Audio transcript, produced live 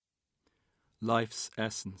Life's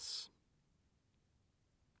essence.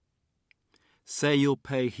 Say you'll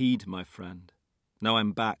pay heed, my friend, now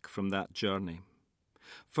I'm back from that journey.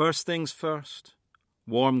 First things first,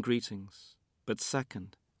 warm greetings, but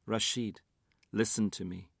second, Rashid, listen to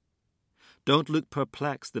me. Don't look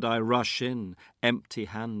perplexed that I rush in,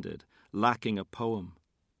 empty-handed, lacking a poem.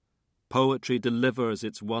 Poetry delivers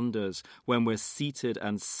its wonders when we're seated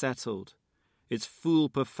and settled. Its full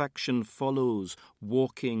perfection follows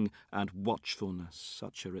walking and watchfulness,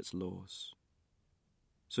 such are its laws.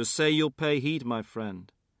 So say you'll pay heed, my friend,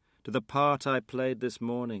 to the part I played this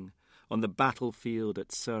morning on the battlefield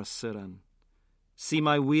at Sir Siran. See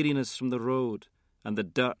my weariness from the road and the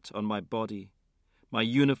dirt on my body, my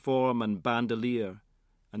uniform and bandolier,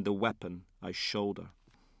 and the weapon I shoulder.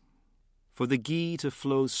 For the ghee to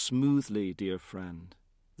flow smoothly, dear friend,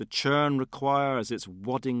 the churn requires its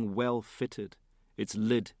wadding well fitted, its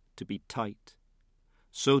lid to be tight.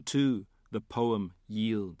 So too the poem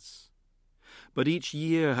yields. But each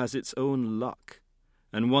year has its own luck,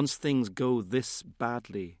 and once things go this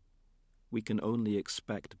badly, we can only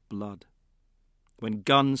expect blood. When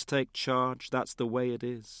guns take charge, that's the way it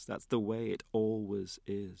is, that's the way it always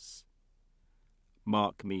is.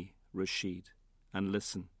 Mark me, Rashid, and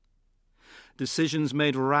listen. Decisions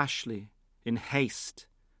made rashly, in haste,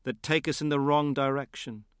 that take us in the wrong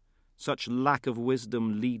direction, such lack of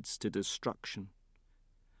wisdom leads to destruction.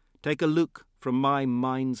 Take a look from my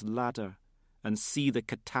mind's ladder and see the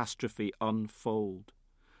catastrophe unfold.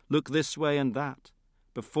 Look this way and that,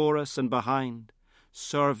 before us and behind,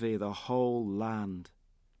 survey the whole land.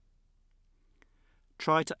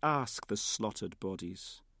 Try to ask the slaughtered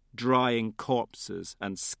bodies, drying corpses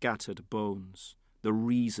and scattered bones, the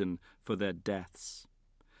reason for their deaths.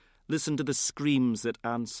 Listen to the screams that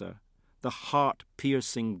answer, the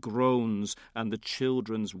heart-piercing groans and the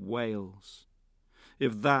children's wails.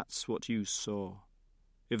 If that's what you saw,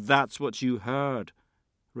 if that's what you heard,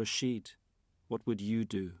 Rashid, what would you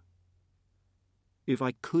do? If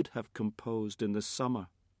I could have composed in the summer,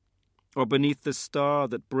 or beneath the star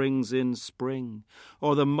that brings in spring,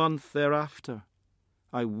 or the month thereafter,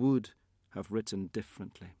 I would have written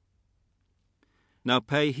differently. Now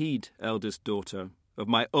pay heed, eldest daughter, of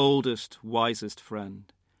my oldest, wisest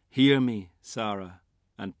friend. Hear me, Sarah,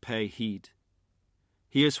 and pay heed.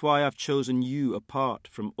 Here's why I've chosen you apart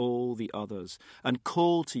from all the others, and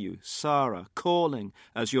call to you, Sarah, calling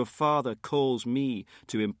as your father calls me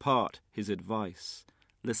to impart his advice.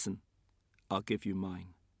 Listen, I'll give you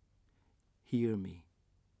mine. Hear me.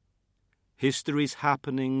 History's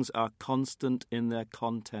happenings are constant in their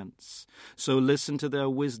contents, so listen to their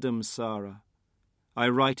wisdom, Sarah. I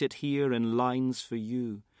write it here in lines for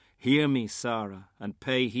you. Hear me, Sarah, and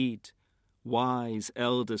pay heed. Wise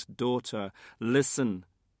eldest daughter, listen.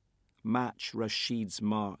 Match Rashid's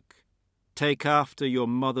mark. Take after your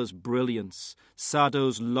mother's brilliance,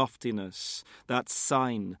 Sado's loftiness, that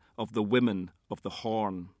sign of the women of the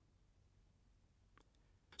Horn.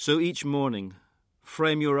 So each morning,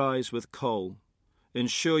 frame your eyes with kohl.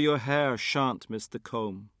 Ensure your hair shan't miss the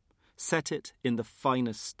comb. Set it in the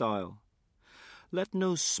finest style. Let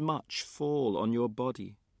no smutch fall on your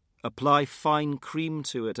body. Apply fine cream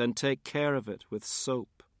to it and take care of it with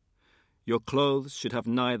soap. Your clothes should have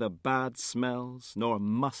neither bad smells, nor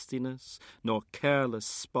mustiness, nor careless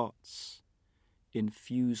spots.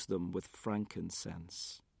 Infuse them with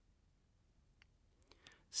frankincense.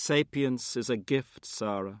 Sapience is a gift,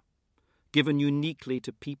 Sarah, given uniquely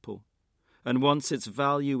to people, and once its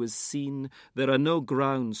value is seen, there are no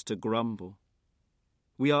grounds to grumble.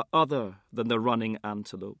 We are other than the running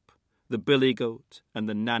antelope, the billy goat and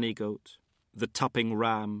the nanny goat, the tupping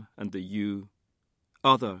ram and the ewe,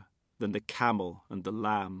 other than the camel and the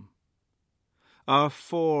lamb. Our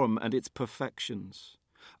form and its perfections,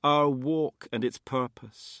 our walk and its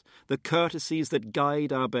purpose, the courtesies that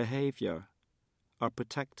guide our behaviour, are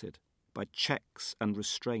protected by checks and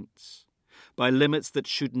restraints, by limits that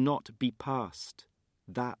should not be passed.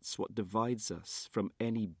 That's what divides us from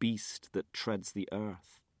any beast that treads the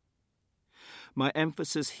earth. My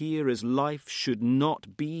emphasis here is life should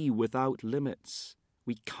not be without limits.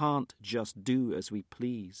 We can't just do as we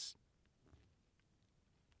please.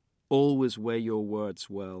 Always weigh your words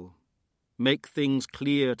well. Make things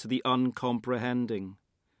clear to the uncomprehending.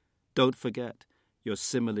 Don't forget your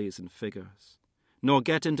similes and figures, nor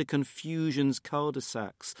get into confusion's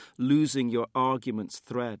cul-de-sacs, losing your argument's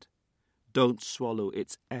thread. Don't swallow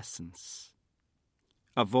its essence.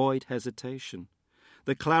 Avoid hesitation.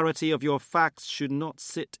 The clarity of your facts should not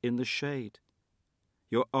sit in the shade.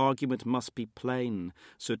 Your argument must be plain,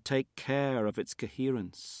 so take care of its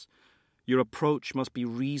coherence. Your approach must be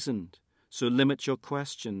reasoned, so limit your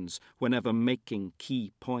questions whenever making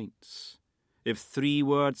key points. If 3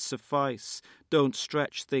 words suffice, don't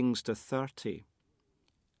stretch things to 30.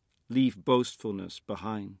 Leave boastfulness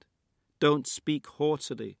behind. Don't speak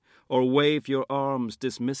haughtily or wave your arms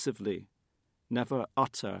dismissively. Never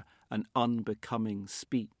utter an unbecoming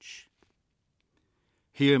speech.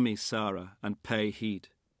 Hear me, Sarah, and pay heed.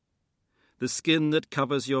 The skin that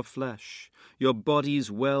covers your flesh, your body's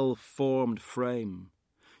well-formed frame,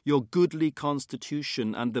 your goodly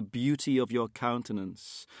constitution and the beauty of your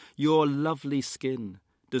countenance, your lovely skin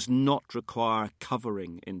does not require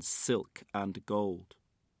covering in silk and gold.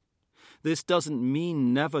 This doesn't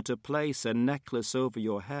mean never to place a necklace over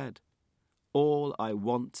your head. All I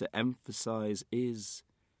want to emphasize is,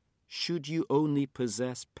 should you only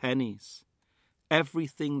possess pennies,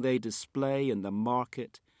 everything they display in the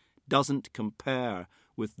market doesn't compare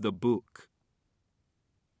with the book.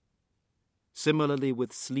 Similarly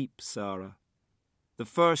with sleep, Sarah. The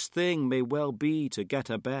first thing may well be to get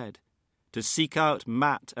a bed, to seek out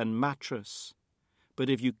mat and mattress. But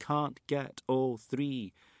if you can't get all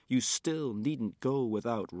 3, you still needn't go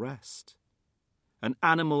without rest. An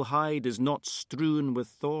animal hide is not strewn with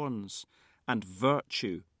thorns, and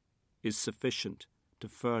virtue is sufficient to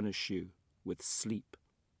furnish you with sleep.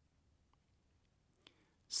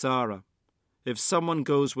 Sarah, if someone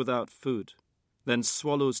goes without food, then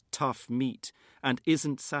swallows tough meat and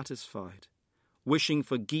isn't satisfied, wishing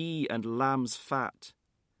for ghee and lamb's fat,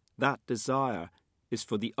 that desire is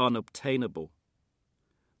for the unobtainable.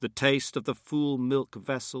 The taste of the full milk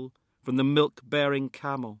vessel from the milk-bearing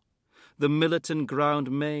camel, the millet and ground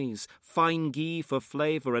maize, fine ghee for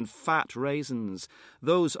flavour and fat raisins,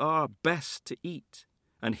 those are best to eat,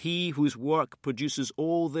 and he whose work produces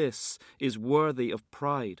all this is worthy of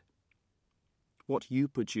pride. What you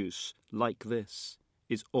produce like this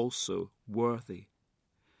is also worthy.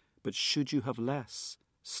 But should you have less,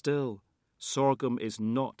 still, sorghum is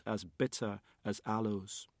not as bitter as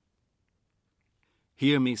aloes.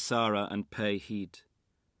 Hear me, Sarah, and pay heed.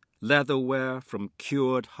 Leatherware from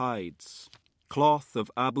cured hides, cloth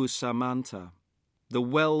of Abu Samanta, the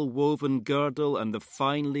well-woven girdle and the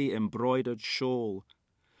finely embroidered shawl,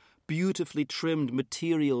 beautifully trimmed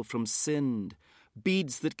material from Sind,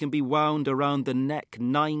 beads that can be wound around the neck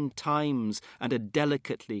 9 times, and a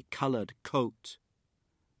delicately coloured coat.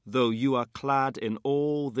 Though you are clad in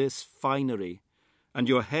all this finery, and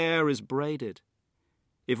your hair is braided,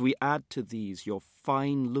 if we add to these your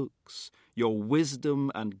fine looks, your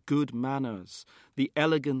wisdom and good manners, the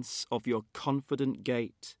elegance of your confident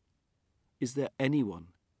gait, is there anyone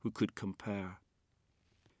who could compare?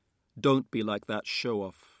 Don't be like that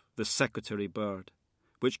show-off, the secretary bird,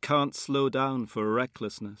 which can't slow down for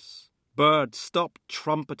recklessness. Bird, stop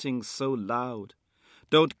trumpeting so loud.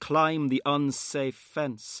 Don't climb the unsafe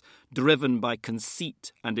fence, driven by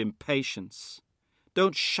conceit and impatience.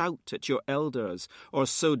 Don't shout at your elders or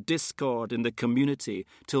sow discord in the community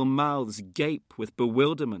till mouths gape with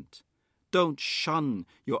bewilderment. Don't shun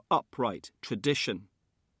your upright tradition.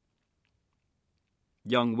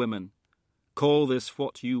 Young women, call this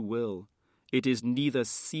what you will. It is neither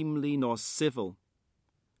seemly nor civil.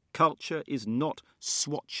 Culture is not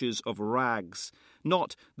swatches of rags,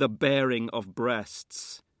 not the baring of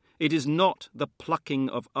breasts. It is not the plucking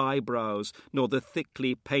of eyebrows, nor the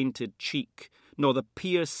thickly painted cheek, nor the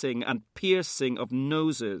piercing and piercing of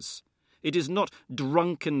noses. It is not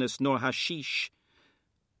drunkenness nor hashish.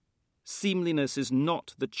 Seemliness is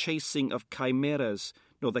not the chasing of chimeras,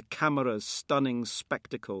 nor the camera's stunning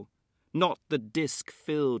spectacle, not the disc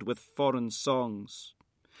filled with foreign songs.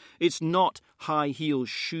 It's not high-heel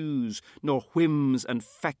shoes, nor whims and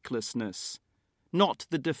fecklessness, not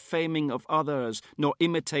the defaming of others, nor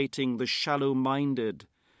imitating the shallow-minded.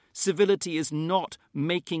 Civility is not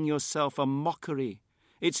making yourself a mockery.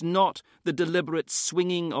 It's not the deliberate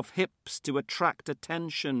swinging of hips to attract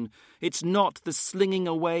attention. It's not the slinging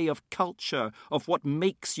away of culture, of what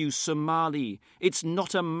makes you Somali. It's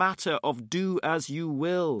not a matter of do as you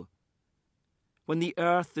will. When the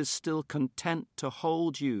earth is still content to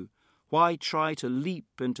hold you, why try to leap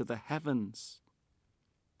into the heavens?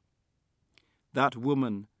 That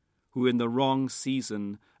woman who in the wrong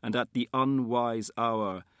season and at the unwise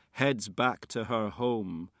hour heads back to her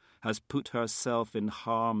home has put herself in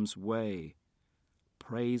harm's way.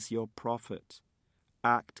 Praise your prophet.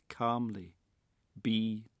 Act calmly.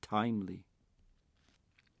 Be timely.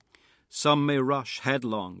 Some may rush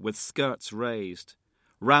headlong with skirts raised,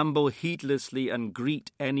 ramble heedlessly and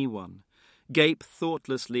greet anyone, gape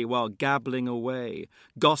thoughtlessly while gabbling away,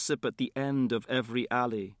 gossip at the end of every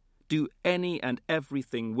alley, do any and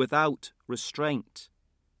everything without restraint.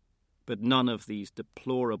 But none of these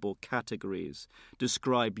deplorable categories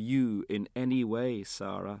describe you in any way,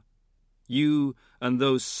 Sarah. You and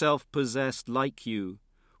those self-possessed like you,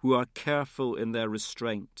 who are careful in their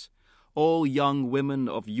restraint, all young women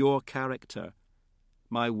of your character,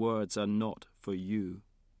 my words are not for you.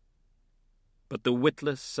 But the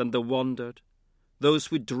witless and the wandered, those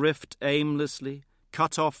who drift aimlessly,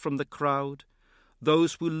 cut off from the crowd,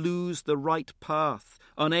 those who lose the right path,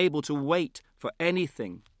 unable to wait for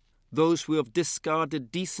anything, those who have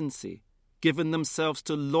discarded decency, given themselves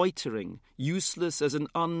to loitering, useless as an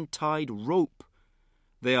untied rope,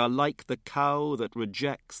 they are like the cow that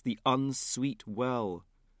rejects the unsweet well,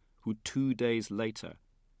 who 2 days later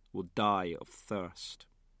will die of thirst.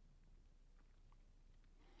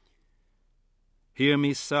 Hear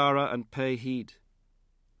me, Sarah, and pay heed.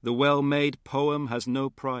 The well-made poem has no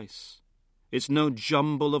price. It's no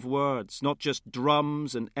jumble of words, not just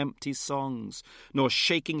drums and empty songs, nor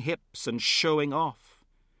shaking hips and showing off.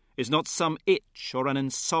 It's not some itch or an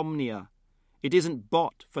insomnia. It isn't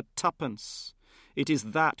bought for tuppence. It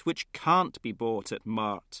is that which can't be bought at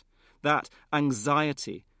mart, that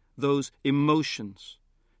anxiety, those emotions.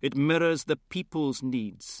 It mirrors the people's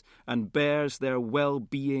needs and bears their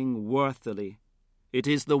well-being worthily. It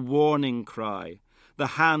is the warning cry,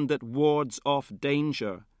 the hand that wards off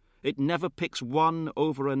danger. It never picks one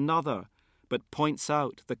over another, but points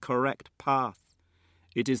out the correct path.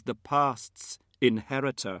 It is the past's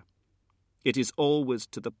inheritor. It is always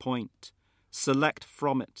to the point. Select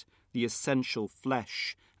from it the essential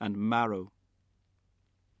flesh and marrow.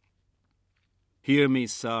 Hear me,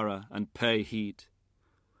 Sarah, and pay heed.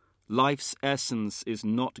 Life's essence is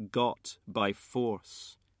not got by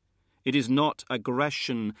force. It is not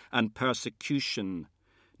aggression and persecution,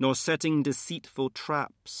 nor setting deceitful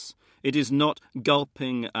traps. It is not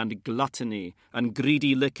gulping and gluttony and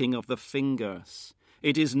greedy licking of the fingers.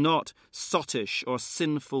 It is not sottish or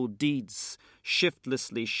sinful deeds,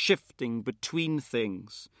 shiftlessly shifting between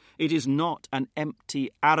things. It is not an empty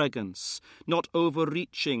arrogance, not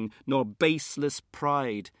overreaching nor baseless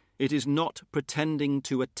pride. It is not pretending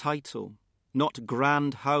to a title, not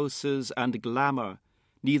grand houses and glamour,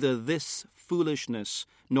 neither this foolishness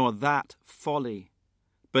nor that folly.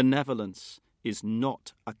 Benevolence is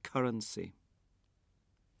not a currency.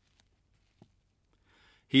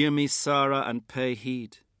 Hear me, Sarah, and pay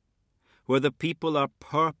heed. Where the people are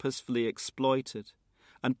purposefully exploited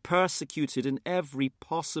and persecuted in every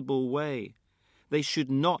possible way, they should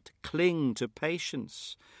not cling to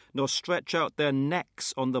patience, nor stretch out their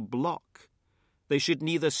necks on the block. They should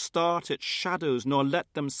neither start at shadows nor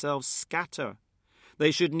let themselves scatter.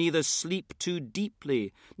 They should neither sleep too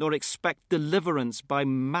deeply nor expect deliverance by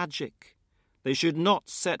magic. They should not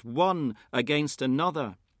set one against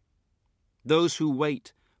another. Those who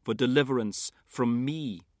wait for deliverance from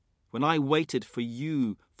me, when I waited for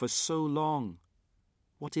you for so long,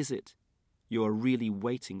 what is it you are really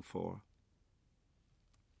waiting for?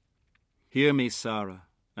 Hear me, Sarah,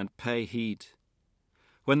 and pay heed.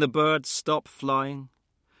 When the birds stop flying,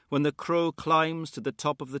 when the crow climbs to the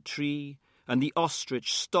top of the tree, and the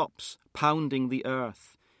ostrich stops pounding the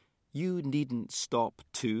earth, you needn't stop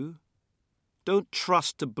too. Don't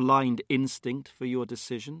trust to blind instinct for your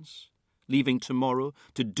decisions, leaving tomorrow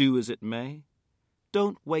to do as it may.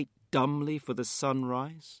 Don't wait dumbly for the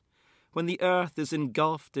sunrise. When the earth is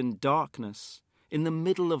engulfed in darkness, in the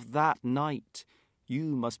middle of that night,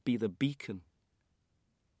 you must be the beacon.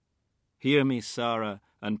 Hear me, Sarah,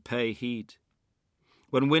 and pay heed.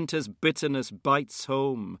 When winter's bitterness bites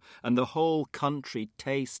home and the whole country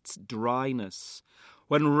tastes dryness,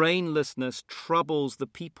 when rainlessness troubles the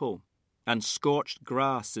people and scorched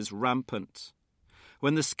grass is rampant,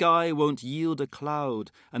 when the sky won't yield a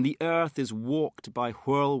cloud and the earth is walked by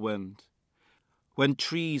whirlwind, when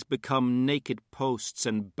trees become naked posts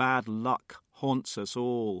and bad luck haunts us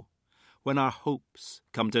all, when our hopes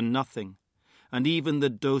come to nothing and even the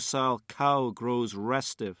docile cow grows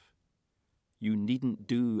restive, you needn't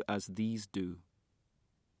do as these do.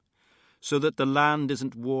 So that the land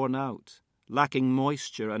isn't worn out, lacking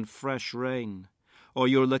moisture and fresh rain, or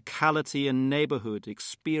your locality and neighbourhood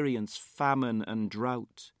experience famine and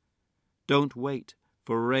drought. Don't wait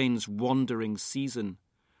for rain's wandering season,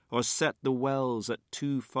 or set the wells at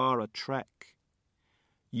too far a trek.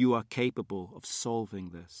 You are capable of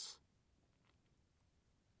solving this.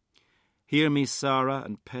 Hear me, Sarah,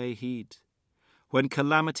 and pay heed. When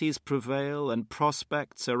calamities prevail and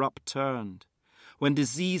prospects are upturned, when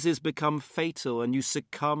diseases become fatal and you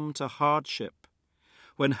succumb to hardship,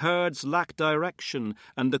 when herds lack direction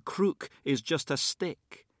and the crook is just a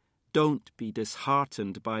stick, don't be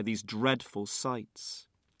disheartened by these dreadful sights.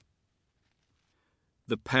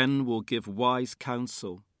 The pen will give wise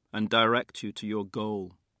counsel and direct you to your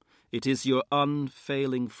goal. It is your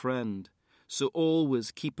unfailing friend, so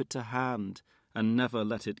always keep it to hand and never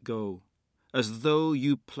let it go, as though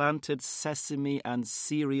you planted sesame and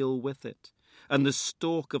cereal with it, and the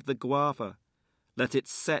stalk of the guava. Let it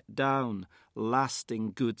set down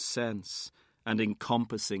lasting good sense and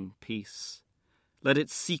encompassing peace. Let it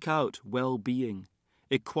seek out well-being,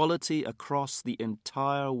 equality across the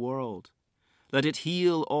entire world. Let it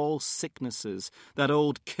heal all sicknesses, that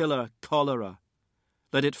old killer cholera.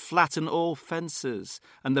 Let it flatten all fences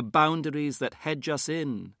and the boundaries that hedge us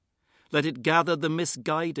in. Let it gather the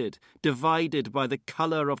misguided, divided by the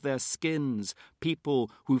colour of their skins,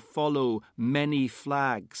 people who follow many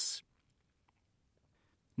flags.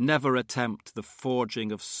 Never attempt the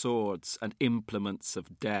forging of swords and implements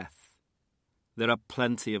of death. There are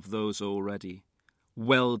plenty of those already,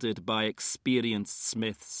 welded by experienced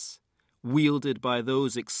smiths, wielded by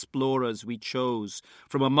those explorers we chose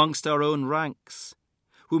from amongst our own ranks,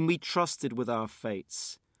 whom we trusted with our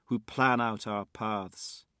fates, who plan out our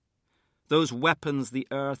paths. Those weapons the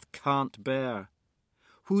earth can't bear.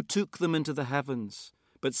 Who took them into the heavens,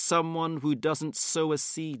 but someone who doesn't sow a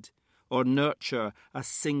seed or nurture a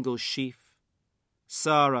single sheaf?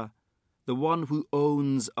 Sarah, the one who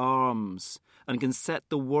owns arms and can set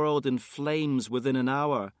the world in flames within an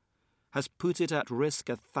hour, has put it at risk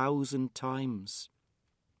 1,000 times.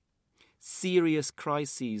 Serious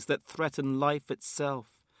crises that threaten life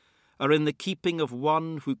itself are in the keeping of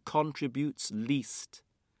one who contributes least.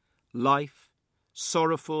 Life,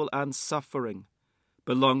 sorrowful and suffering,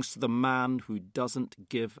 belongs to the man who doesn't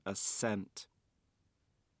give a cent.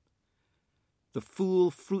 The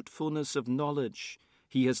full fruitfulness of knowledge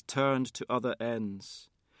he has turned to other ends.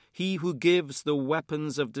 He who gives the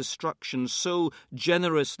weapons of destruction so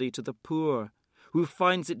generously to the poor, who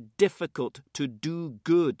finds it difficult to do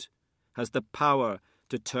good, has the power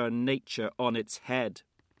to turn nature on its head.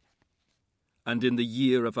 And in the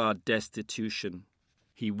year of our destitution,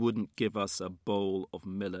 he wouldn't give us a bowl of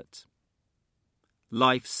millet.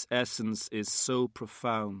 Life's essence is so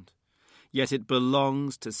profound, yet it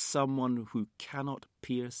belongs to someone who cannot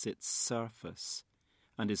pierce its surface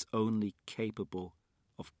and is only capable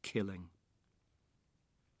of killing.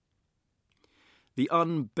 The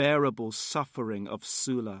unbearable suffering of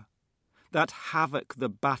Sula, that havoc the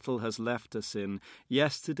battle has left us in,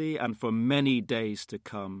 yesterday and for many days to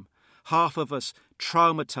come, half of us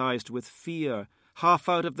traumatized with fear, half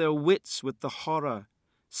out of their wits with the horror,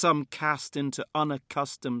 some cast into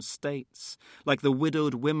unaccustomed states, like the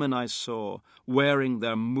widowed women I saw, wearing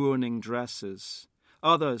their mourning dresses.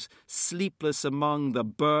 Others sleepless among the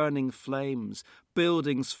burning flames,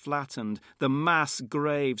 buildings flattened, the mass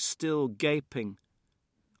grave still gaping.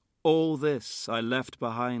 All this I left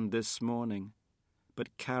behind this morning,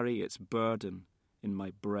 but carry its burden in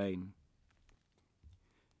my brain.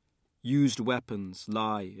 Used weapons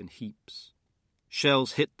lie in heaps.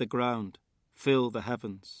 Shells hit the ground, fill the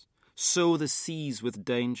heavens, sow the seas with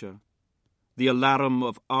danger. The alarum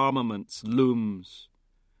of armaments looms.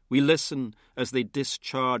 We listen as they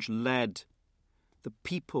discharge lead. The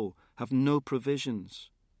people have no provisions.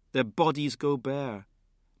 Their bodies go bare.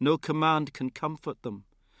 No command can comfort them.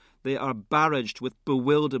 They are barraged with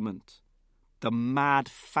bewilderment. The mad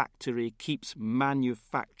factory keeps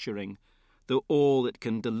manufacturing, though all it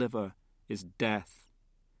can deliver is death.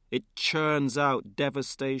 It churns out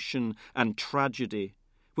devastation and tragedy,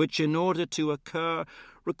 which in order to occur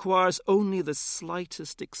requires only the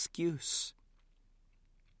slightest excuse.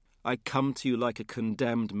 I come to you like a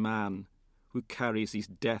condemned man who carries his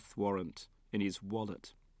death warrant in his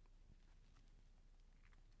wallet.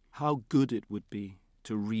 How good it would be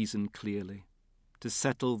to reason clearly, to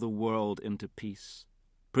settle the world into peace,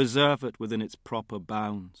 preserve it within its proper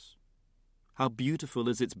bounds. How beautiful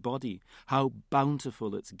is its body, how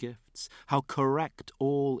bountiful its gifts, how correct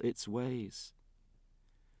all its ways.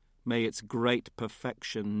 May its great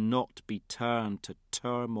perfection not be turned to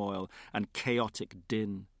turmoil and chaotic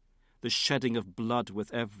din, the shedding of blood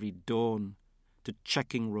with every dawn, to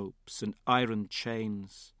checking ropes and iron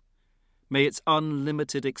chains. May its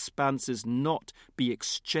unlimited expanses not be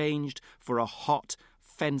exchanged for a hot,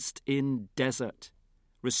 fenced-in desert,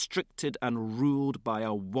 restricted and ruled by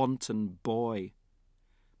a wanton boy.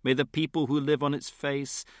 May the people who live on its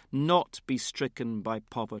face not be stricken by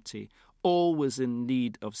poverty, always in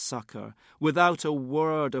need of succour, without a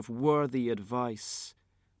word of worthy advice.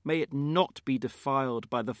 May it not be defiled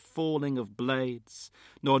by the falling of blades,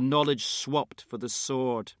 nor knowledge swapped for the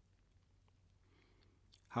sword.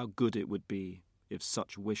 How good it would be if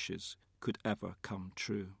such wishes could ever come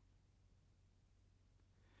true.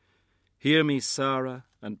 Hear me, Sarah,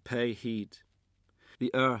 and pay heed.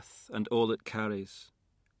 The earth and all it carries,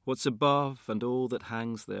 what's above and all that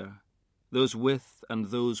hangs there, those with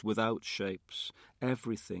and those without shapes,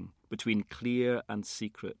 everything between clear and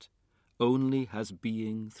secret, only has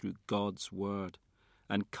being through God's word,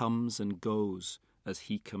 and comes and goes as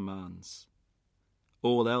he commands.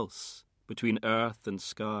 All else, between earth and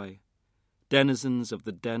sky, denizens of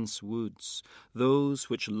the dense woods, those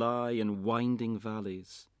which lie in winding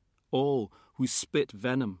valleys, all who spit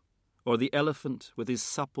venom, or the elephant with his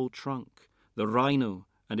supple trunk, the rhino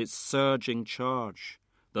and its surging charge,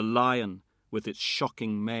 the lion with its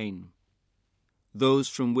shocking mane, those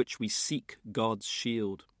from which we seek God's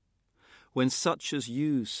shield. When such as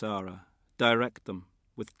you, Sarah, direct them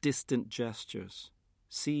with distant gestures,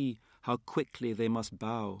 see how quickly they must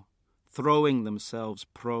bow, throwing themselves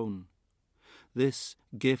prone. This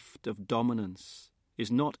gift of dominance is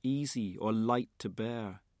not easy or light to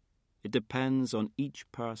bear. It depends on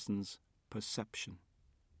each person's perception.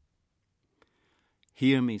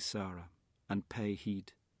 Hear me, Sarah, and pay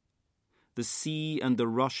heed. The sea and the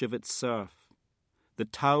rush of its surf, the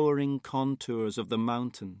towering contours of the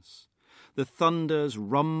mountains, the thunder's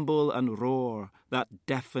rumble and roar, that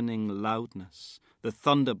deafening loudness, the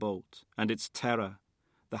thunderbolt and its terror,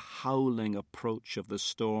 the howling approach of the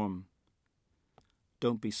storm.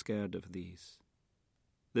 Don't be scared of these.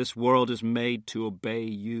 This world is made to obey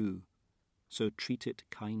you, so treat it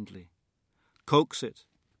kindly. Coax it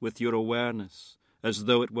with your awareness as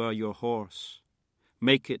though it were your horse.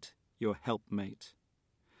 Make it your helpmate.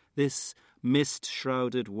 This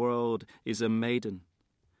mist-shrouded world is a maiden,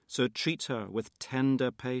 so treat her with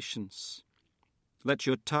tender patience. Let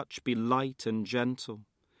your touch be light and gentle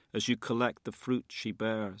as you collect the fruit she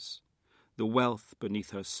bears, the wealth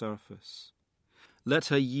beneath her surface. Let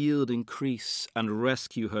her yield increase and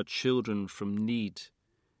rescue her children from need.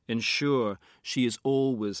 Ensure she is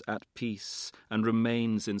always at peace and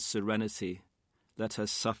remains in serenity. Let her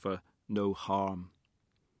suffer no harm.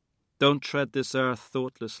 Don't tread this earth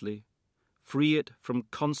thoughtlessly. Free it from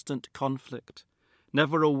constant conflict.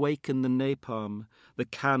 Never awaken the napalm, the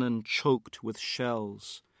cannon choked with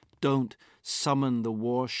shells. Don't summon the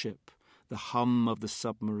warship, the hum of the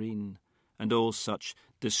submarine, and all such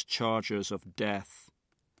dischargers of death.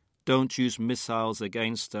 Don't use missiles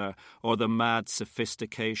against her or the mad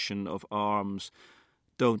sophistication of arms.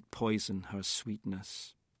 Don't poison her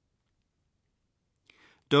sweetness.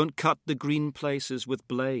 Don't cut the green places with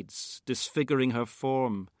blades, disfiguring her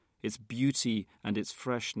form, its beauty and its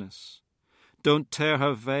freshness. Don't tear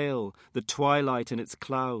her veil, the twilight in its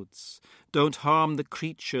clouds. Don't harm the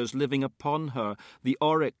creatures living upon her, the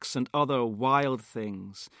oryx and other wild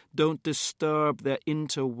things. Don't disturb their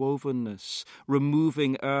interwovenness,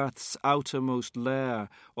 removing earth's outermost layer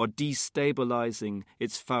or destabilizing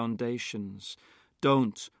its foundations.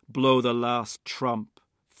 Don't blow the last trump,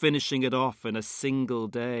 finishing it off in a single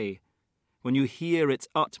day. When you hear its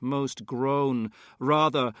utmost groan,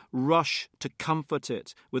 rather rush to comfort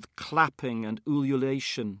it with clapping and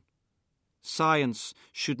ululation. Science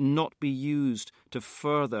should not be used to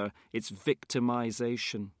further its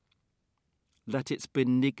victimization. Let its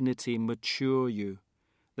benignity mature you,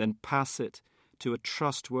 then pass it to a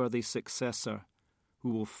trustworthy successor who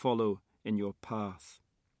will follow in your path.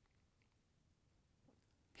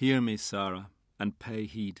 Hear me, Sarah, and pay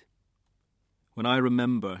heed. When I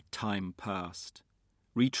remember time past,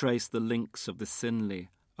 retrace the links of the Sinley,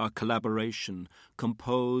 our collaboration,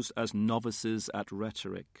 compose as novices at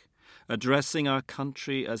rhetoric, addressing our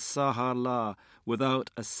country as Saharla without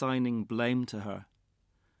assigning blame to her.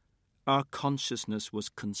 Our consciousness was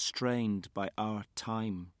constrained by our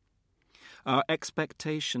time. Our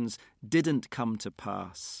expectations didn't come to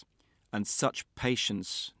pass, and such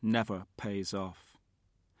patience never pays off.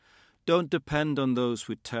 Don't depend on those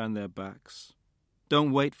who turn their backs.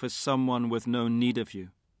 Don't wait for someone with no need of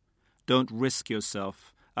you. Don't risk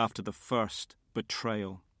yourself after the first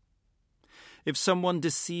betrayal. If someone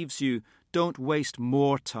deceives you, don't waste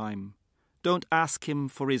more time. Don't ask him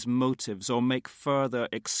for his motives or make further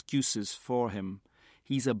excuses for him.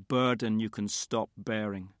 He's a burden you can stop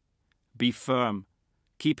bearing. Be firm,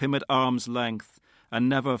 keep him at arm's length, and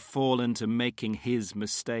never fall into making his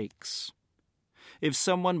mistakes. If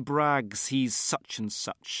someone brags he's such and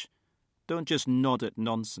such, don't just nod at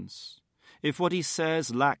nonsense. If what he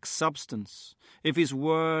says lacks substance, if his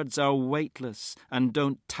words are weightless and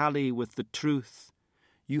don't tally with the truth,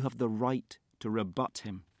 you have the right to rebut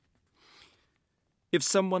him. If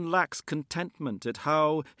someone lacks contentment at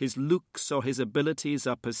how his looks or his abilities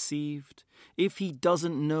are perceived, if he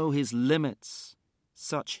doesn't know his limits,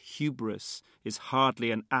 such hubris is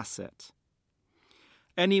hardly an asset.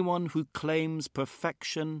 Anyone who claims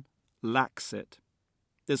perfection lacks it.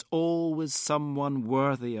 There's always someone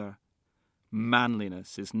worthier.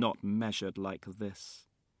 Manliness is not measured like this.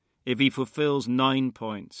 If he fulfills 9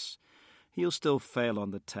 points, he'll still fail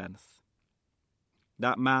on the 10th.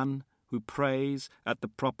 That man who prays at the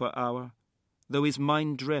proper hour, though his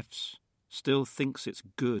mind drifts, still thinks it's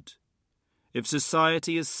good. If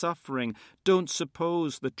society is suffering, don't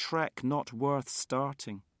suppose the trek not worth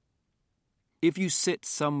starting. If you sit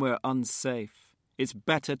somewhere unsafe, it's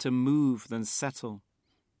better to move than settle.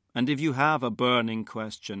 And if you have a burning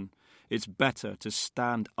question, it's better to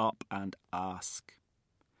stand up and ask.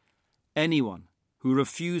 Anyone who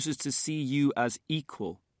refuses to see you as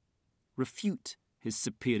equal, refute his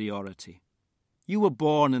superiority. You were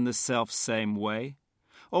born in the self-same way,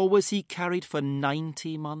 or was he carried for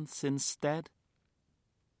 90 months instead?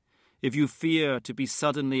 If you fear to be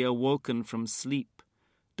suddenly awoken from sleep,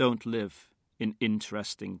 don't live in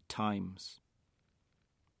interesting times.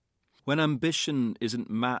 When ambition isn't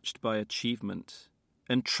matched by achievement,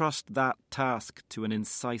 entrust that task to an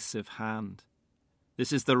incisive hand.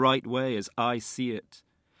 This is the right way as I see it.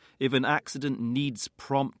 If an accident needs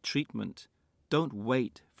prompt treatment, don't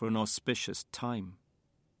wait for an auspicious time.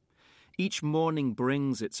 Each morning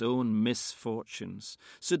brings its own misfortunes,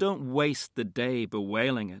 so don't waste the day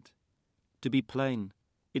bewailing it. To be plain,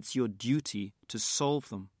 it's your duty to solve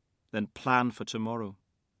them, then plan for tomorrow.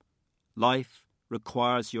 Life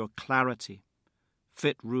requires your clarity,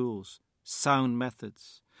 fit rules, sound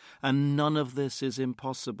methods, and none of this is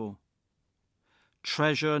impossible.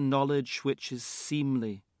 Treasure knowledge which is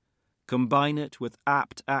seemly, combine it with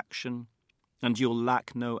apt action, and you'll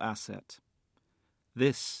lack no asset.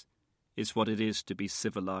 This is what it is to be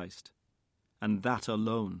civilized, and that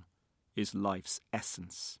alone is life's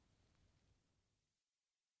essence.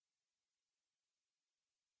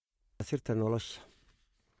 sirta nolosha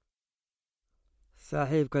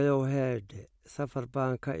saaxiibkayow heedhe safar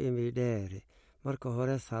baan ka imi dheere marka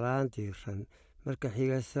hore salaan diiran marka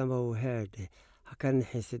xiga samow heedhe ha ka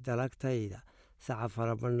nixisi dalagtayda saca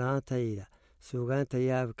farabanaantayda suugaanta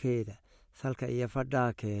yaabkeeda salka iyo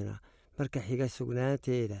fadhaa keena marka xiga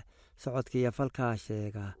sugnaanteeda socodka iyo falkaa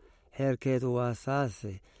sheega xeerkeedu waa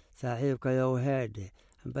saase saaxiibkayow heedhe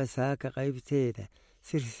ambasaaka qaybteeda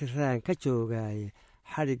sirsiraan ka joogaaye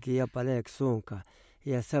xadhiggiyo baleeg suunka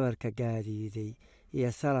iyo sabarka gaadiiday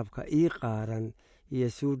iyo salabka ii qaaran iyo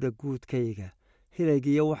suudha guudkayga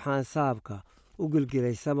hilaygiyo waxaan saabka u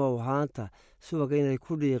gilgilay samow haanta subag inay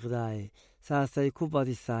ku dhiiqdaaye saasay ku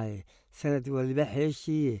badisaaye sanad waliba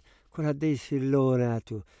xeeshiiye kor hadday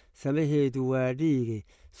silloonaato samaheedu waa dhiige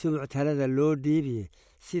sumuc talada loo dhiibiye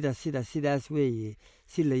sidaas weeye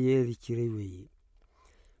si la yeeli jiray weeye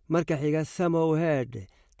marka xiga samow heedhe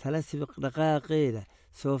tala sibiq dhaqaaqeeda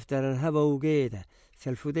soofdaran habowgeeda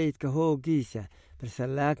salfudaydka hooggiisa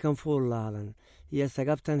barsallaakan fuullaadan iyo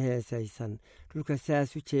sagabtan heesaysan dhulka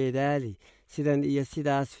saas u jeedaali sidan iyo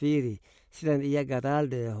sidaas fiiri sidan iyo gadaal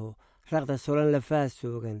dheeho raqda solan lafaas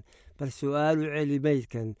soogan bal su'aalu celi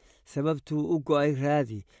maydkan sababtuu u go'ay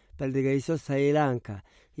raadi bal dhegayso saylaanka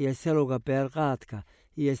iyo salowga beerqaadka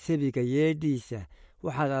iyo sebiga yeedhiisa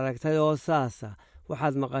waxaad aragtay oo saasa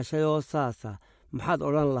waxaad maqashay oo saasa maxaad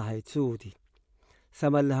odhan lahayd suudi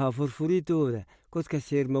samallaha furfuridooda godka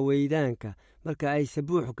seermaweydaanka marka ay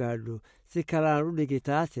sabuux gaadho si kalaan u dhigi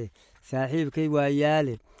taase saaxiibkay waa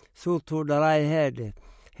yaale suurtuu dhalaay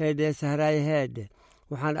heedhe sahraay heedhe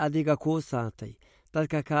waxaan adiga kuu saantay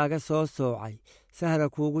dadka kaaga soo soocay sahra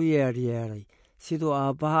kuugu yeedhyeedhay siduu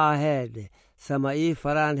aabbahaa heedhe sama ii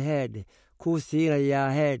faraan heedhe kuu siinayaa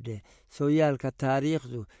heedhe sooyaalka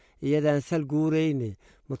taariikhdu iyadaan sal guurayne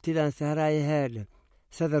murtidaan sahraay heedhe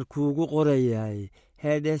sadar kuugu qorayaaye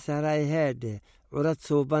heedhe sahraay heedhe curad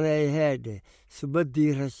suubanay heedhe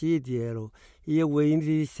subaddii rashiid yeelo iyo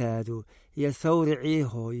weynidii saado iyo sawricii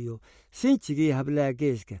hooyo sinjigii hablaa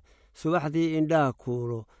geeska subaxdii indhaa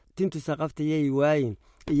kuulo tintu saqaftayay waayin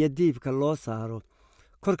iyo diibka loo saaro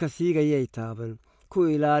korka siigayay taaban ku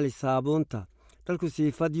ilaali saabuunta dhalku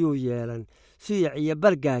siifadyuu yeelan suyac iyo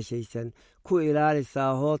bargaashaysan ku ilaali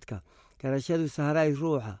saahoodka garashadu sahraay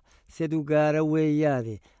ruuxa siduu gaara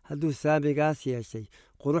weeyaane hadduu saamigaas yeeshay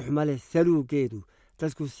qurux ma leh saluugeedu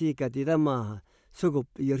dadku sii gadida maaha sogob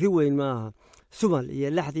iyo riweyn maaha sumal iyo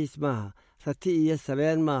laxdiis maaha rati iyo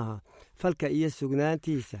sabeen maaha falka iyo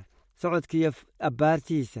sugnaantiisa socodkiiyo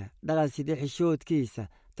abbaartiisa dhaqansidhi xishoodkiisa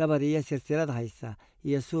dabar iyo sirtirad haysa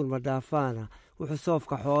iyo suur madhaafaana wuxuu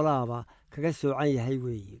soofka xoolaaba kaga soocan yahay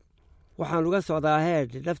weeye waxaan uga socdaa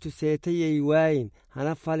heedhe dhaftu seetayay waayin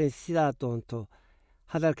hana falin sidaa doonto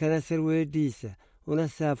hadalkana sarweedhiisa una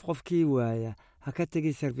saaf qofkii waaya ha ka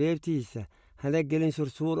tegi sarbeebtiisa hana gelin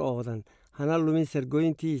sursuur oodan hana lumin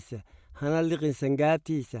sargoyntiisa hana liqin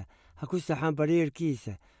sangaabtiisa ha ku saxan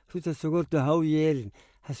badhiirhkiisa ruta sogortu ha u yeelin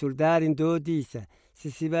ha suldaarin doodiisa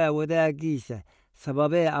sisibaa wadaaggiisa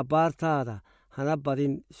sababee abbaartaada hana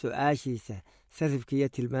badin su'aashiisa sarrifkiiyo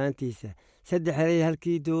tilmaantiisa 3 eray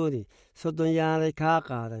halkii dooni 30 yaanay kaa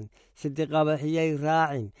qaadan 6 qabaxiyay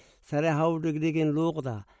raacin sare ha u dhigdhigin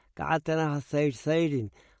luuqda gacantana ha saydhsaydhin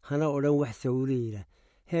hana odhan wax sawliila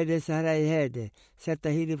heedhe sahray heedhe sarta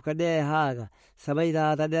hilibka dheehaaga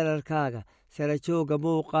samaydaada dherarkaaga sara joogga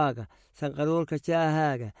muuqaaga sanqaroolka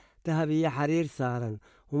jaahaaga dahab iyo xariir saaran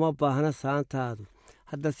uma baahna saantaadu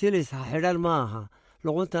hadda silis ha xidhan maaha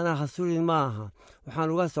luquntana ha surin maaha waxaan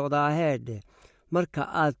uga socdaa heedhe marka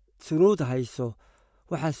aad sunuud hayso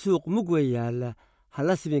waxa suuq mug wey yaalla ha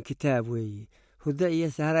la simin kitaab weeye hurdo iyo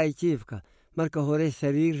sahray jiifka marka hore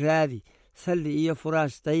sariir raadi salli iyo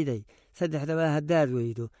furaash dayday 3daba haddaad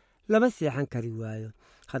weydo lama seexan kari waayo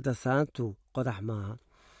hadda saantu qodax maaha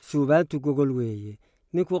suubaantu gogol weeye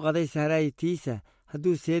ninkuu qaday sahraytiisa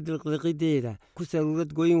hadduu seedilqliqideeda ku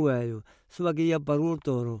saruurad goyn waayo subag iyo baruur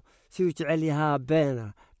doono siduu jecel yahaa beena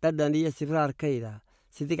dhadhan iyo sibraarkayda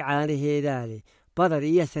sidig caanaheedaa leh badar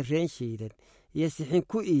iyo sarreen shiidan iyo sixin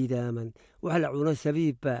ku iidaaman wax la cuno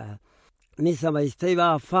sabiib baa ah nin samaystay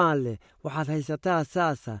baa faan leh waxaad haysataa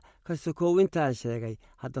saasa ka sokow intaan sheegay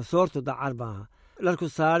hadda soortu dacar maaha dharku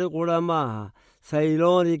saari qudha maaha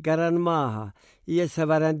saylooni garan maaha iyo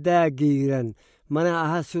sabarandaa giiran mana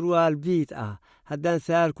aha surwaal biid ah haddaan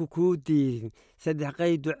saarku kuu diirin 3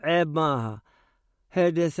 qaydu ceeb maaha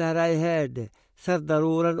heedhe sahray heedhe sar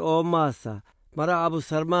daruuran oo maasa mara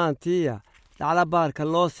abusarmaantiya dhacla baarka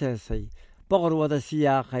loo seesay boqor wada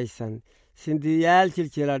siyaaqaysan sindiyaal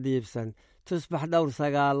jiljira dhiibsan tusbax dhowr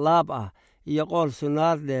 9 laab ah iyo qool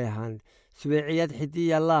sunaar dheehan subeeciyad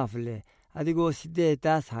xidiya laaf leh adigoo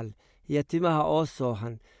 8 hal iyo timaha oo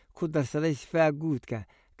soohan ku darsaday sifaa guudka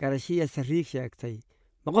garashiya sariig sheegtay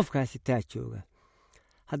ma qofkaasi taa jooga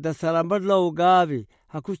hadda salambadhlow gaabi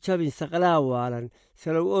ha ku jabin saqlaa waalan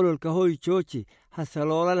salow ololka hoy jooji ha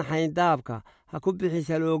saloolan xayndaabka ha ku bixin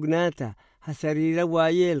saloognaanta ha sariira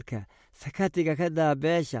waayeelka sakatiga ka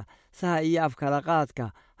daabeesha saha iyo afkalaqaadka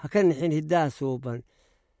ha ka nixin hiddaa suuban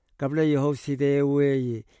gabdha yahow sidee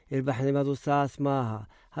weeye ilbaxnimadu saas maaha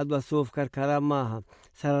hadba suuf karkara maaha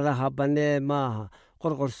sararaha bannee maaha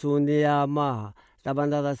qorqor suuniyaa maaha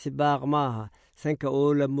dhabannada sibaaq maaha sanka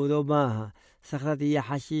oo la mudo maaha sakhrad iyo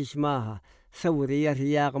xashiish maaha sawir iyo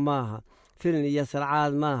riyaaq maaha filin iyo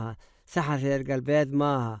sarcaad maaha saxar reer galbeed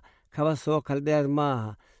maaha kaba soo kaldheer maaha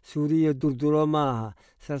suuriyo durduro maaha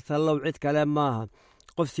sarsallow cid kale maaha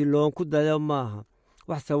qof siloon ku dayo maaha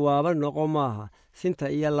wax sawaaba noqo maaha sinta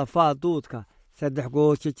iyo lafaa duudka 3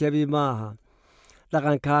 goor jajabi maaha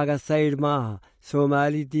dhaqankaaga saydh maaha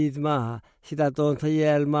soomaali diid maaha sidaa doonta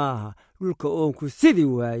yeel maaha dhulka oonku sidi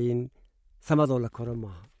waayin samadoo la koro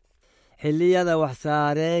maaha xilliyada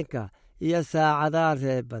waxsaareenka iyo saacadaa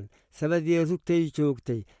reeban sabadii rugtay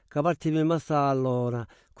joogtay gabar timi ma saalloona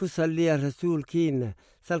ku salliya rasuulkiinna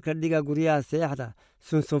salka dhiga guryaha seexda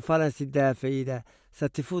sunsunfalan sidaafayda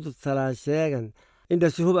satifudud salaan sheegan indha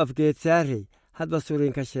suhub afgeed saarey hadba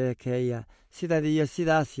surinka sheekeeya sidan iyo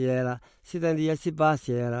sidaas yeela sidan iyo si baas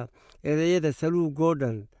yeela ereyada saluugoo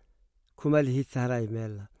dhan kuma lihid sahray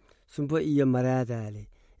meella sumbo iyo maraadaa leh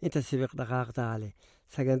inta sibiq dhaqaaqdaa leh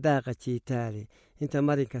sagandaaqa jiitaa leh inta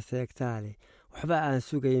marinka seegtaa leh waxba aan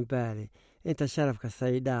sugayn baa leh inta sharafka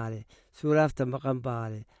saydhaa leh suuraafta maqan baa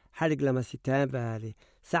leh xadhig lama sitaan baa leh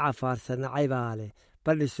saca faarsanacay baa leh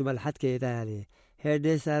badhi sumal xadkeedaa leh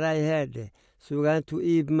heedhe sahray heedhe suugaantu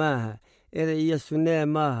iib maaha erey iyo sunnee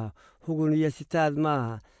maaha hugun iyo sitaad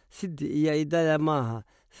maaha siddi iyo idada maaha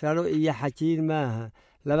saro iyo xajiin maaha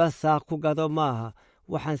laba saaq ku gado maaha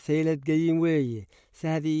waxaan sayladgeyin weeye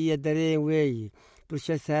sahdi iyo dareen weeye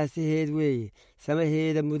bulsho saasaheed weeye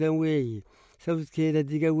samaheeda mudan weeye sawdkeeda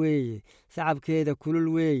diga weeye sacabkeeda kulul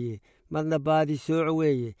weeye marna baadi sooc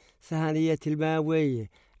weeye sahan iyo tilmaan weeye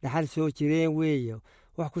dhaxal soo jireen weeye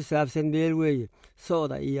wax ku saabsan meel weeye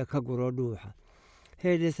sooda iyo ka guro dhuuxa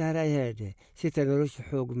heedhe sahray heedhe sita nolosha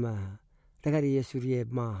xoog maaha dhagar iyo suryeeb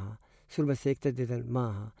maaha surba seegta dedan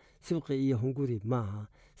maaha sibqi iyo hunguri maaha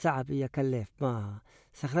sacab iyo kaleef maaha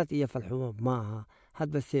sakhrad iyo falxumo maaha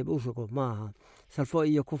hadba seeb u rogo maaha salfo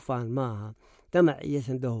iyo kufaan maaha damac iyo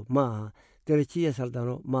sandaho maaha derajiyo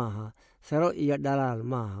saldano maaha saro iyo dhalaal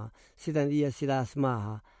maaha sidan iyo sidaas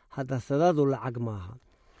maaha hadda sadadu lacag maaha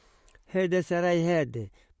heedhe sahray heedhe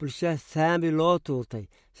bulsho saami loo tuurtay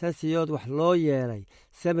 5 siyood wax loo yeelay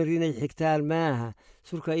samir inay xigtaan maaha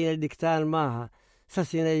surka inay dhigtaan maaha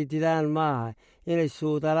sas inay didaan maaha inay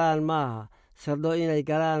suudalaan maaha sardho inay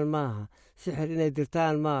galaan maaha sixir inay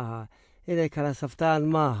dirtaan maaha inay kala saftaan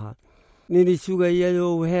maaha nini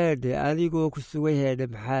sugayadoo heedhe adigoo ku sugay heedhe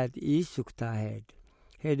maxaad ii sugtaa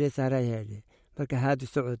heedhe saaray heedhe marka haadu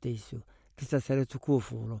socodayso kista saretu kuu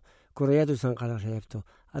fuulo korayaduusan qala reebto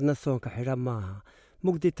adna soonka xidha maaha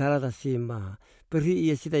mugdi talada sii maaha berri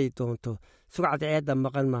iyo siday doonto sugcad ceedda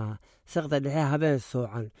maqan maaha saqda dhexe habeen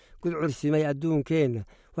soocan gudcursimay adduunkeenna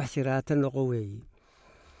wax siraata noqo weeye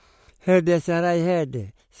heedhe saaray heedhe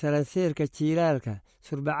saranseerka jiilaalka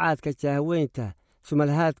surbacaadka jaahweynta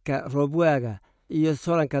sumalhaadka roobwaaga iyo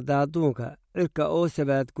solanka daaduunka cirka oo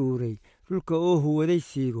sabaad guuray dhulka oo huwaday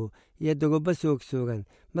siigo iyo dogoba soogsoogan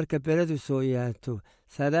marka beradu soo yaanto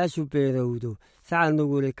saadaashu beenowdo saca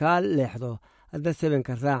nuguli kaa leexdo adna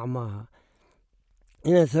sabanka raac maaha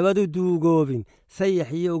inaan sabadu duugoobin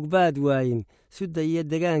sayax iyo ugbaad waayin sudda iyo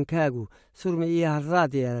degaankaagu surmi iyo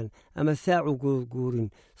harraad yeelan ama saacu guurguurin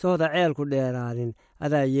sohda ceelku dheeraanin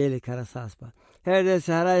adaa yeeli kara saasba heedhe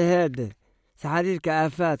sahray heedhe saxariirka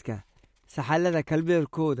aafaadka saxallada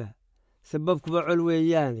kalbeerkooda sababkuba col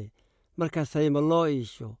weeyaane marka sayma loo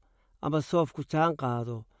iisho ama soofku jaan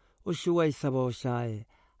qaado ushu way sabooshaaye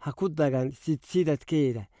ha ku dagan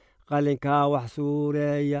sidsidadkeeda qalinkaa wax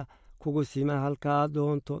suureeya kugu sima halkaa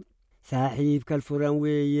doonto saaxiibkal furan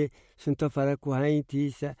weeye sunto fara ku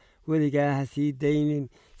hayntiisa weligaa ha sii daynin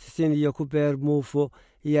sisin iyo ku beer muufo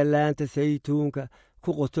iyo laanta saytuunka ku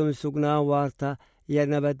qotomi sugnaan waarta iyo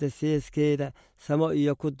nabadda seeskeeda samo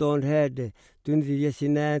iyo ku doon heedhe dunida iyo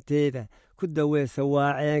sinaanteeda ku daweesa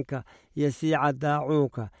waaceenka iyo siica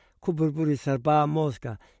daacuunka ku burburi sarbaa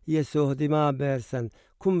mooska iyo soohdimaa meersan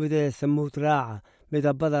ku mideesa muudraaca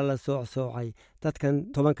midabada la soocsoocay dadkan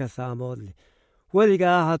 10 saamood leh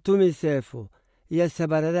weligaa ha tumi seefo iyo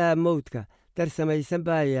sabaradaha mawdka dar samaysan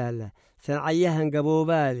baa yaalla sancayahan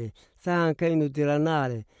gaboobaa leh sahankaynu dirannaa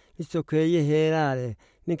leh nin sokeeye heenaa leh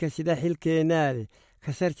ninka sida xilkeennaa leh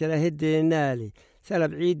ka sarjara heddeennaa leh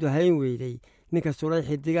salab ciiddu hayn weyday ninka suray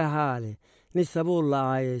xidigahaa leh nin sabuul la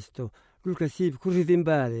aayaysto dhulka siib ku ridin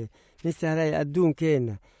baa leh nin sahray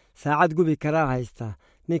adduunkeenna saacad gubi karaa haysta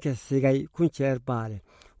ninka sigay 1000 jeer baa leh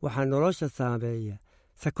waxaa nolosha saameeya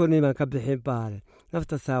sako niman ka bixin baa leh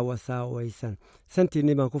nafta saawaysan santi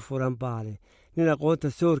niman ku furan baa leh nin aqoonta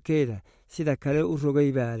soorkeeda sida kale u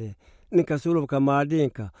rogay baa leh ninka sulubka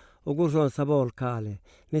maadhiinka ugu roon saboolkaa leh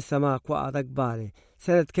nin samaa ku adag baa leh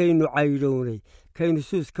sanadkaynu caydhownay kaynu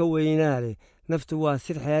suus ka weynaa leh naftu waa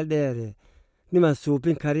sir xeel dheere niman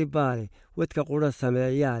suubin kari baa leh wadka qudha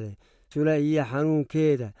sameeyaa leh sula iyo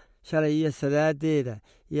xanuunkeeda shalay iyo sadaadeeda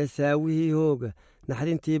iyo saawihii hooga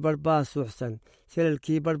naxdintii barbaa suuxsan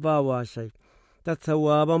salalkii barbaa waashay dad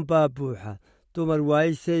sawaaban baa buuxa dumar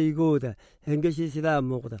waayay saygooda hengeshii sidaa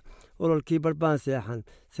muuqda ololkii barbaan seexan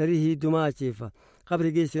sarihii dumaa jiifa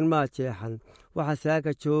qabrigiisin maa jeexan waxa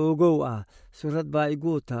saaga joogow ah surrad baa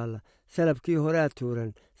iguu taalla salabkii horaa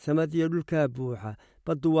tuuran samadiyo dhulkaa buuxa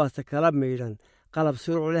baddu waase kala miidhan qalab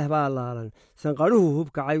suruc leh baa laalan sanqadhuhu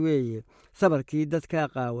hubkacay weeye sabarkii dadkaa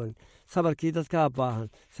qaawan sabarkii dadkaa baahan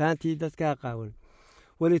saantii dadkaa qaawan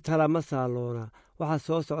weli tala ma saalloona waxaa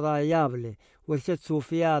soo socdaa yaab leh warshad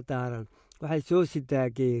suufiyaa daaran waxay soo sidaa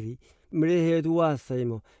geeri midhaheedu waa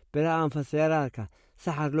saymo bela aanfaseeraarka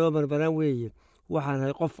saxar loo marmaran weeye waxaan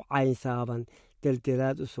hay qof caynsaaban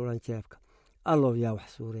deldelaad u suran jeebka allow yaa wax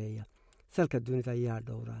suureeya salka dunida yaa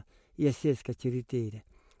dhowraa iyo seeska jiriddeeda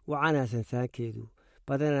wacanaa sansaankeedu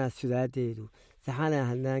badanaa sudaaddeedu saxanaa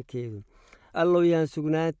hannaankeedu allow yaan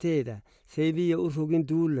sugnaanteeda saybiya u rogin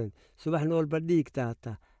duulan subax noolba dhiig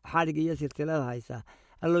daata xadhig iyo silsilad haysa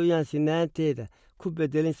allow yaan sinaanteeda ku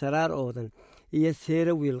beddelin saraar oodan iyo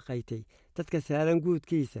seero wiilqaytay dadka saaran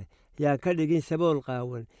guudkiisa yaan ka dhigin sabool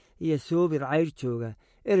qaawan iyo soobir caydh jooga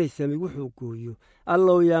ereysami wuxuu gooyo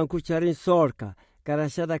allow yaan ku jarin soodhka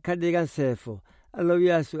garashada ka dhigan seefo allow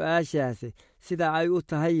yaa su'aashaasi sida ay u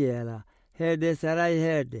tahay yeelaa heedhe saray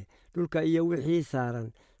heedhe dhulka iyo wixii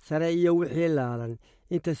saaran sare iyo wixii laalan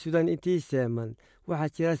inta sudan intii seeman waxaa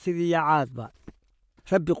jira sidii yacaadba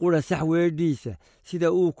rabbi qudha sax weedhiisa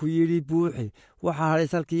sida uu ku yidhi buuxi waxaa hadhay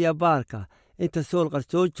salkiiyo baarka inta sool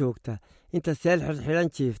qarsoo joogta inta seel xidhxidhan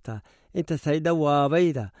jiifta inta saydha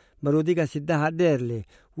waabayda maroodiga sidaha dheer leh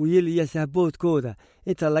wiil iyo sahboodkooda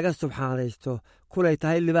inta laga subxaanaysto kulay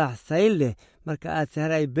tahay libaax sayn leh marka aad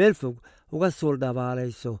sahray beel fog uga suul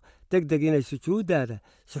dhabaalayso degdeg inay sujuuddaada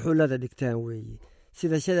suxullada dhigtaan weeye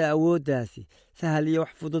sidashada awooddaasi sahal iyo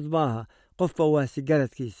wax fudud maaha qofba waa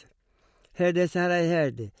sigaradkiisa heedhe sahray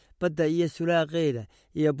heedhe badda iyo sulaaqeeda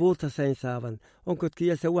iyo buurta saynsaaban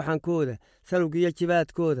onkodkiiyo sawaxankooda salowgiiyo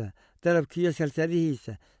jibaadkooda darabkiiyo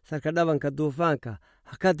salsalihiisa sarka dhabanka duufaanka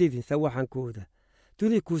ha ka didin sawaxankooda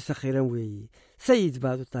duni kuu sakhiran weeye sayid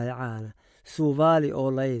baad u tahay caana suubaali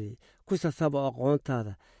oo layli ku sasabo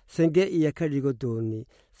aqoontaada sange iyo ka dhigo dooni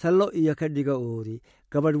sallo iyo ka dhiga oori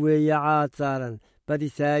gabadh weeye caad saaran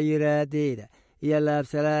badisaayiraadeeda iyo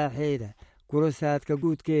laabsalaaxeeda gurosaadka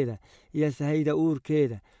guudkeeda iyo sahayda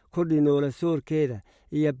uurkeeda kordhi noola soorkeeda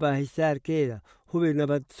iyo baahisaarkeeda hubi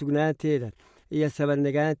nabad sugnaanteeda iyo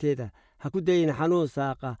sabarnagaanteeda ha ku dayin xanuun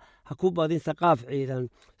saaqa ha ku badin saqaaf ciidan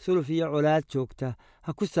suluf iyo colaad joogta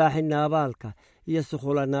ha ku saaxin naabaalka iyo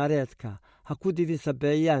sukhulanaareedka ha ku didin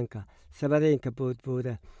sabeeyaanka sabareynka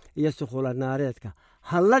boodbooda iyo sukhulanaareedka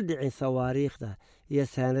ha la dhicin sawaariikhda iyo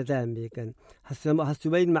saanadaa meegan ha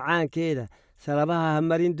subayn macaankeeda salabaha ha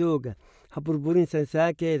marin dooga ha burburin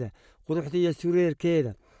sansaankeeda quruxda iyo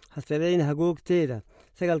sureerkeeda ha sarayn hagoogteeda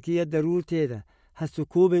sagalkiiyo daruurteeda ha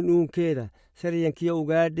sukuubin uunkeeda saryankiyo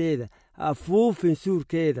ugaadheeda ha afuufin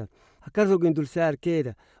suurkeeda ha ka rogin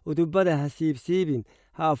dulsaarkeeda udubada ha siibsiibin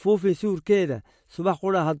ha afuufin suurkeeda subax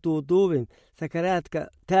qudha ha duuduubin sakaraadka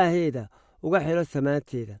taaheeda uga xilo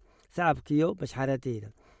samaanteeda sacabkiyo bashxaradeeda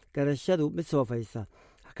garashadu mid soofaysa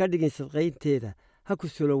ha ka dhigin sidqaynteeda ha ku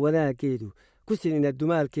sulo wanaaggeedu ku sinina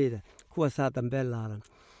dumaalkeeda kuwaasaa dambee laalan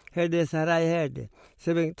heedhee sahraay heedhe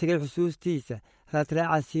saban tegay xusuustiisa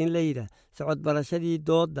raadraaca siinlayda socod barashadii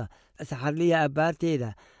doodda saxarliya abbaarteeda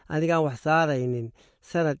anigaan wax saaraynin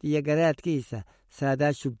sanad iyo garaadkiisa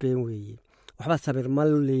saadaa shubbeen weeye waxba sabir ma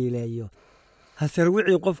liileeyo ha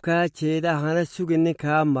sarwicin qofkaa jeeda hana sugin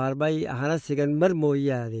ninkaa maarmay hana sigan mar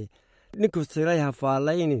mooyaane ninku siray ha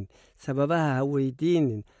faallaynin sababaha ha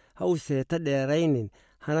weyddiinin ha u seeta dheeraynin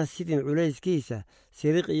hana sidin culayskiisa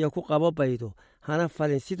siriq iyo ku qabo baydo hana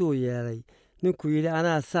falin siduu yeelay ninkuu yidhi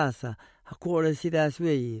anaa saasa ha ku odhan sidaas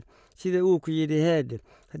weeye sida uu ku yidhi heedhe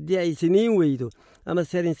haddii ay siniin weydo ama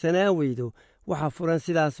sarinsanaan weydo waxa furan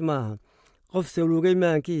sidaas maaha qof saluugay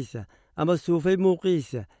maankiisa ama suufay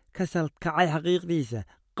muuqiisa ka salkacay xaqiiqdiisa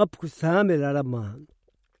qabku saami ladha maaha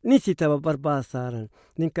nin si tababar baa saaran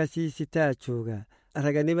ninkasii sitaa jooga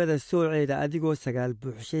raganimada sooceeda adigoo sagaal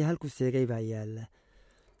buuxshay halku seegay baa yaalla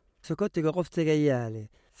sokotiga qof tegayaale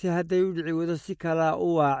si hadday u dhici wado si kalaa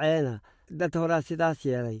u waaceena dad horaa sidaas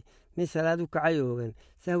yeelay nin salaad u kacay oogan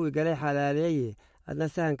sahwi galay xalaaleeye adna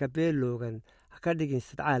sahanka beelloogan ha ka dhigin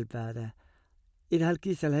sadcaal baada in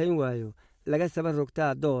halkiisa lahayn waayo laga saba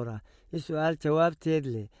rogtaa doora in su'aal jawaabteed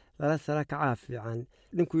leh lala sara kacaa fiican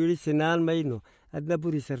ninkuu yidhi sinaan mayno adna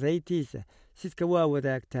buri sarraytiisa sidka waa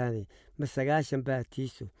wadaagtaane ma 9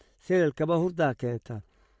 baatiiso selalkaba hurdaa keenta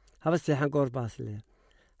haba seexan goor baas leh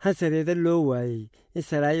hansareeda loo waayey in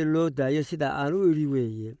saraayo loo daayo sidaa aan u idhi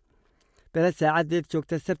weeye bela saacaddeed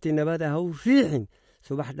joogta sabti nabada ha u riixin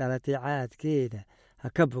subax dhalatay caadkeeda ha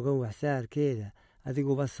ka bogan waxsaarkeeda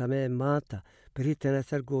adiguba samee maanta beritana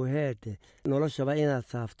sargoo heedhe noloshaba inaad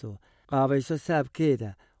saafto qaabayso saabkeeda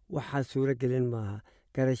waxaan suuro gelin maaha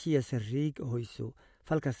garashiya sarriig hoyso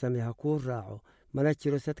falka samee ha kuu raaco mana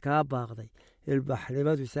jiro sad kaa baaqday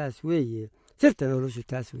ilbaxnimadu saas weeye sirta noloshu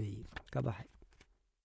taas weeye ka baxay